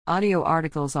Audio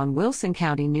articles on Wilson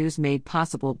County News made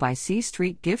possible by C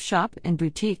Street Gift Shop and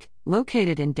Boutique,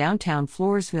 located in downtown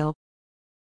Floresville.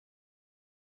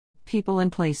 People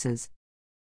and places.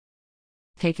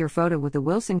 Take your photo with the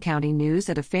Wilson County News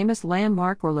at a famous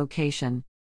landmark or location.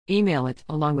 Email it,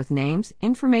 along with names,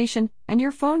 information, and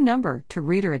your phone number, to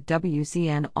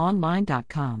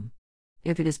reader@wcnonline.com.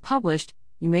 If it is published,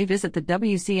 you may visit the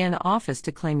WCN office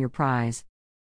to claim your prize.